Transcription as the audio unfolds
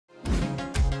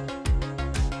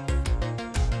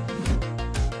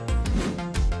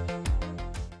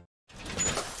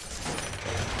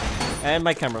And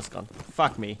my camera's gone.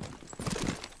 Fuck me.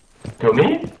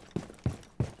 Thomi?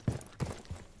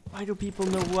 Why do people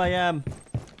know who I am?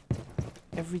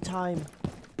 Every time.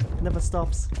 It never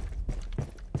stops.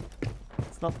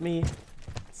 It's not me.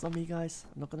 It's not me, guys.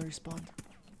 I'm not gonna respawn.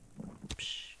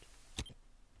 Psh.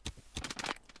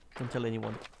 Don't tell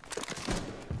anyone.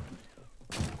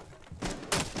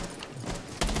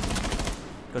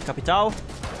 Got Capitao.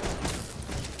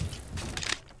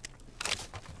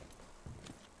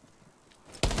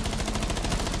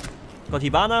 Got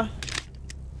Hibana.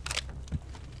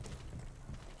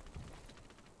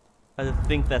 I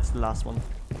think that's the last one.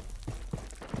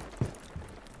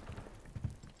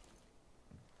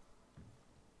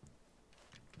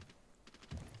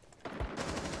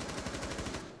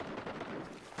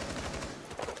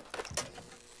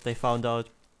 They found out.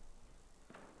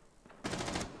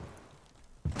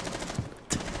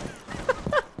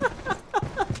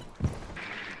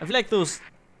 I feel like those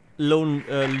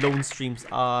lone streams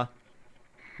are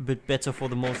a bit better for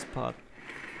the most part.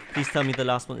 Please tell me the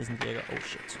last one isn't Jäger. Oh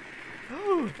shit.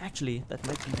 Actually, that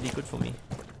might be really good for me.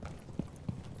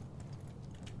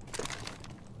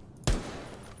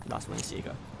 Last one is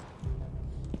Jäger.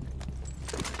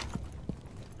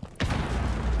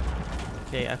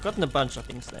 Okay, I've gotten a bunch of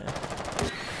things there.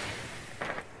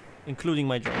 Including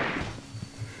my drone.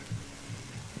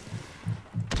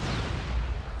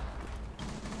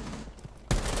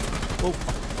 Oh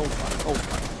fuck, oh fuck, oh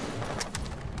fuck.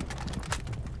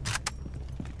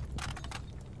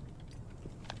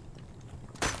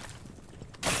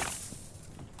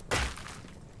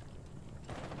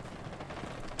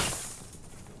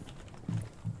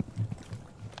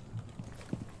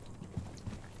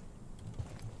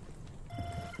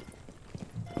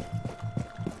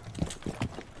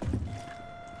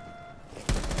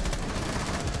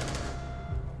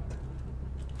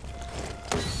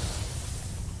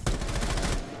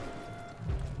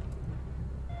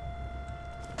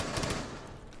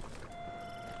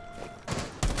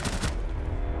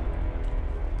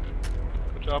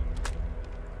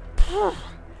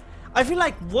 I feel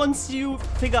like once you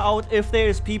figure out if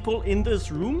there's people in this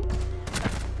room,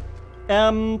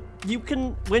 you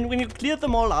can, when you clear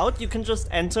them all out, you can just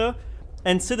enter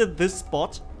and sit at this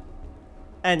spot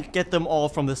and get them all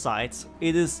from the sides.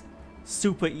 It is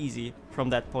super easy from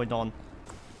that point on.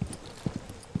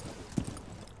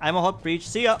 I'm a hot breach.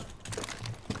 See ya.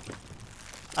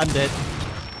 I'm dead.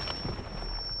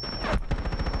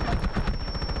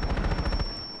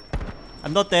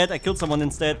 I'm not dead. I killed someone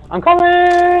instead. I'm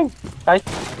coming! Guys.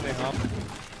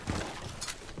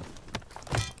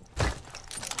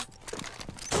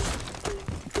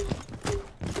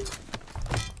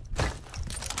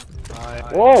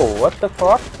 Whoa, what the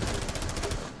fuck?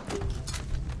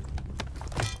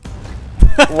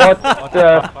 What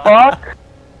the fuck?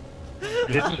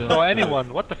 Didn't saw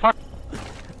anyone. What the fuck?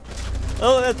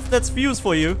 Oh, that's Fuse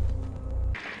for you.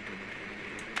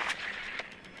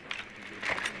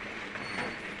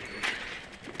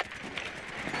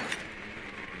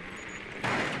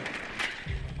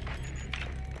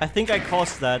 I think I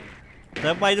caused that.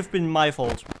 That might have been my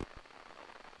fault.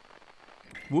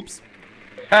 Whoops.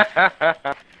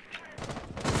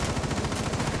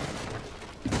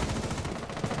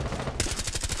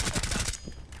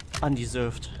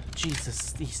 Undeserved.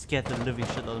 Jesus, he scared the living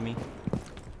shit out of me.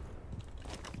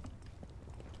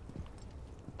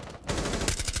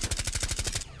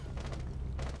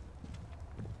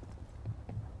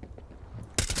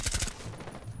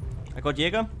 I got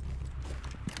Jäger.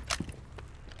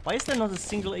 Why is there not a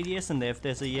single ADS in there if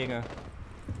there's a Jäger?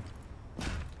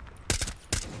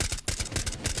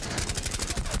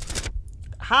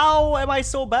 How am I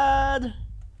so bad?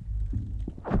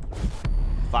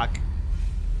 Fuck.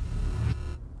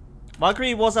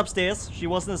 Valkyrie was upstairs. She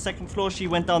was on the second floor. She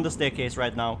went down the staircase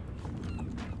right now.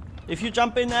 If you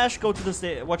jump in, Ash, go to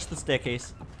the watch the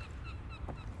staircase.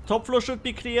 Top floor should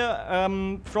be clear.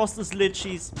 Frost is lit.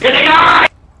 She's...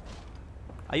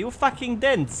 Are you fucking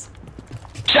dense?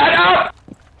 Shut up!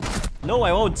 No,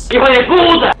 I won't. Hijo de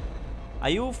puta! Are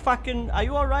you fucking... Are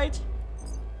you alright?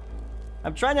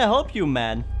 I'm trying to help you,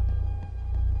 man.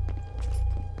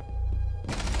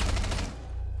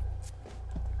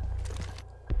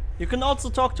 You can also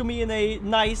talk to me in a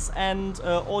nice and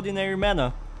ordinary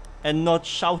manner. And not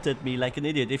shout at me like an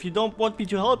idiot. If you don't want me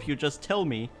to help you, just tell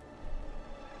me.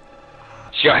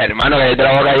 Dios, hermano, que te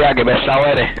la boca ya, que pesado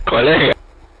eres, colega.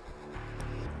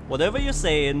 Whatever you're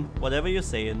saying, whatever you're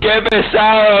saying. Qué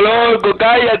pesado, loco,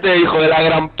 cállate, hijo de la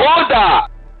gran puta!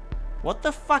 What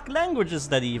the fuck language is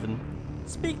that even?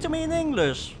 Speak to me in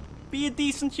English. Be a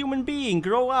decent human being,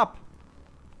 grow up.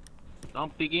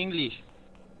 Don't speak English.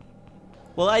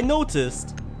 Well, I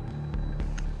noticed.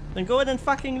 Then go ahead and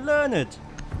fucking learn it.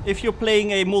 If you're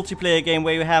playing a multiplayer game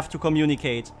where you have to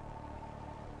communicate.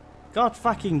 God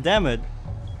fucking damn it.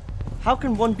 How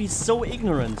can one be so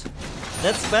ignorant?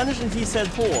 That's Spanish and he said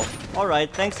whore.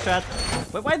 Alright, thanks chat.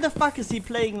 But why the fuck is he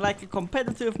playing like a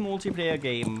competitive multiplayer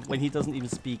game when he doesn't even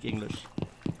speak English?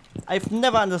 I've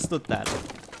never understood that.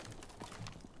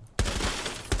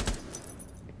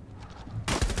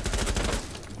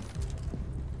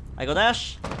 I got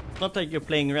Ash. Not like you're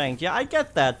playing ranked. Yeah, I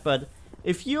get that, but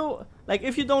if you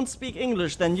don't speak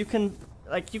English, then you can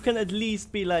at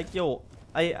least be like, yo,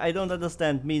 I don't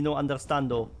understand, me no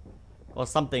understando. Or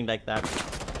something like that.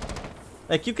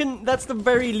 Like you can, that's the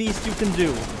very least you can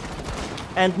do.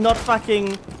 And not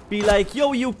fucking be like,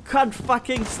 yo, you can't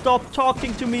fucking stop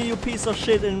talking to me, you piece of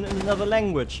shit, in another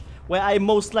language. Where I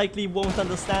most likely won't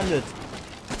understand it.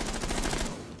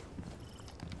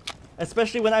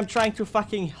 Especially when I'm trying to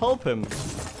fucking help him.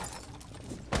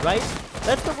 Right?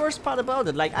 That's the worst part about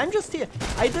it. Like, I'm just here.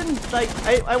 I didn't, like,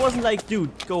 I wasn't like,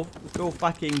 dude, go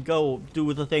fucking go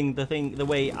do the thing the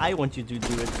way I want you to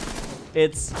do it.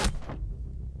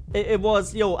 It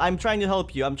was, yo, I'm trying to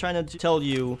help you. I'm trying to tell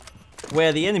you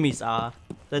where the enemies are.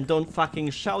 Then don't fucking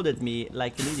shout at me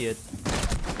like an idiot.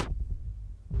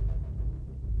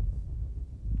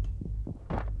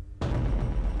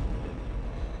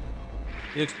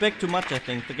 You expect too much, I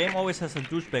think. The game always has a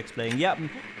douchebags playing. Yeah,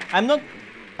 I'm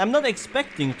not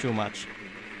expecting too much.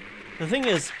 The thing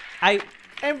is,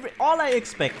 all I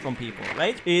expect from people,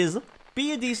 right, is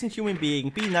be a decent human being,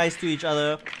 be nice to each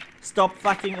other, stop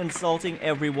fucking insulting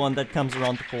everyone that comes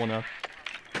around the corner.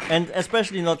 And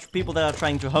especially not people that are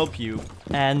trying to help you.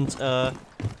 And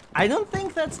I don't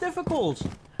think that's difficult.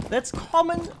 That's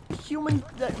common human,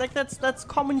 that's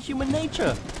common human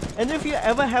nature. And if you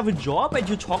ever have a job and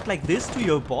you talk like this to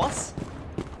your boss,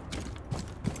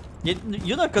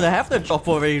 you're not gonna have that job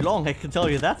for very long, I can tell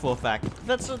you that for a fact.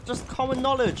 That's just common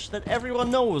knowledge that everyone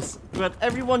knows, but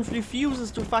everyone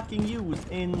refuses to fucking use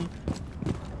in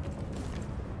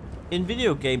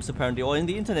video games apparently, or in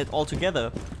the internet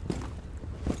altogether.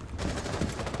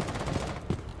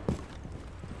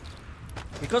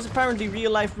 Because apparently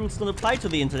real life rules don't apply to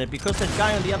the internet, because that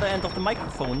guy on the other end of the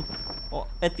microphone, or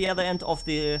at the other end of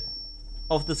the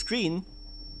screen,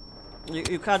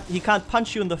 he can't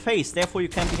punch you in the face, therefore you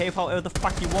can behave however the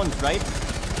fuck you want, right?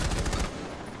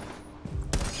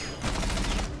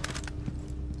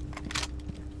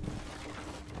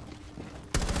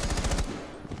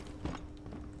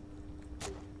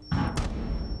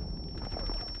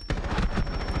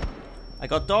 I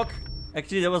got dog.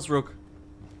 Actually, that was rook.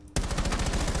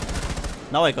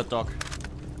 Now I got dog.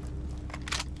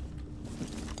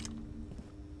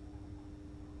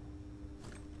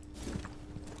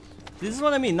 This is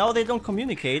what I mean. Now they don't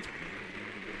communicate.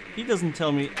 He doesn't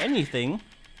tell me anything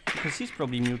because he's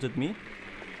probably muted me.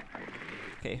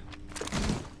 Okay.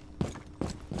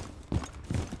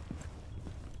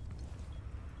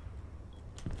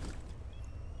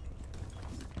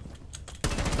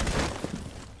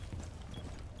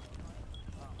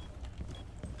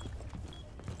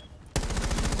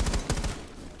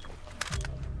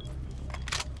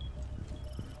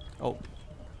 Oh.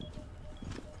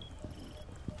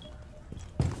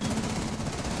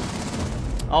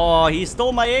 Oh, he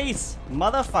stole my ace,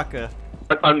 motherfucker.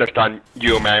 I don't understand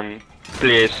you, man.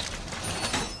 Please.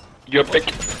 You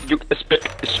speak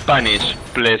Spanish,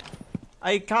 please.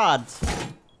 I can't.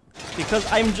 Because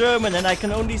I'm German and I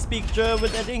can only speak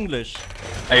German and English.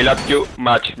 I love you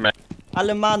much, man.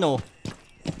 Alemano.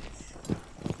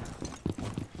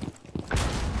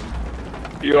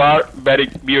 You are very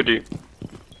beauty.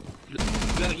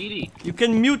 You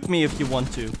can mute me if you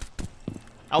want to.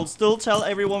 I'll still tell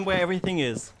everyone where everything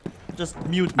is. Just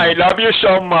mute me. I love you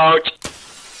so much.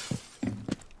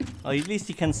 Oh, at least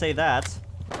he can say that.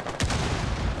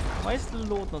 Why is the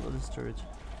Lord not on this turret?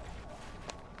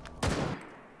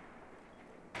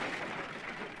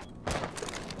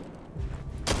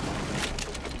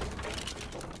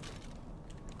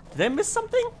 Did I miss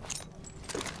something?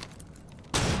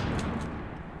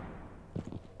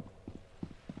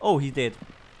 Oh, he did.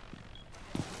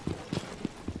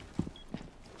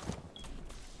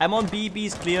 I'm on B.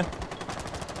 B's clear.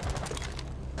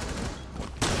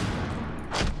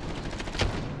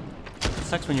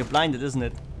 Sucks when you're blinded, isn't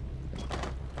it?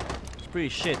 It's pretty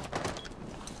shit.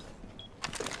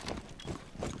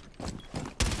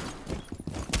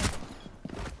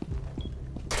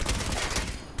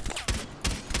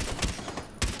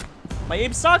 My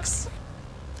aim sucks!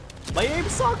 My aim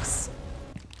sucks!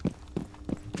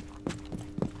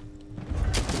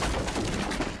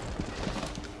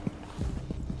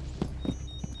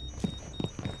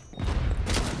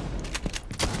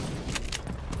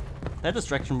 That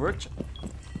distraction worked.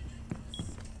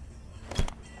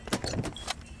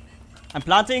 I'm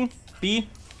planting. B.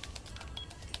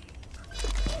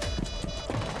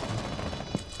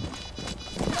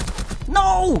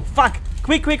 No! Fuck!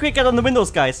 Quick, quick, quick, get on the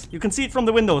windows, guys. You can see it from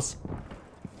the windows.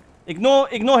 Ignore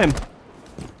him.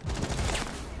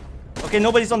 Okay,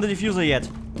 nobody's on the diffuser yet.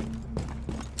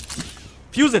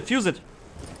 Fuse it, fuse it.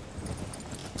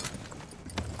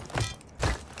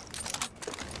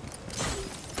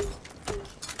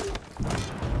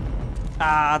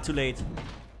 Ah, too late.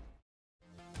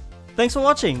 Thanks for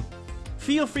watching.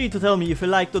 Feel free to tell me if you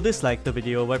liked or disliked the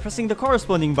video by pressing the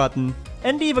corresponding button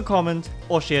and leave a comment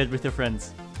or share it with your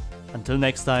friends. Until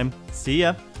next time, see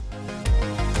ya!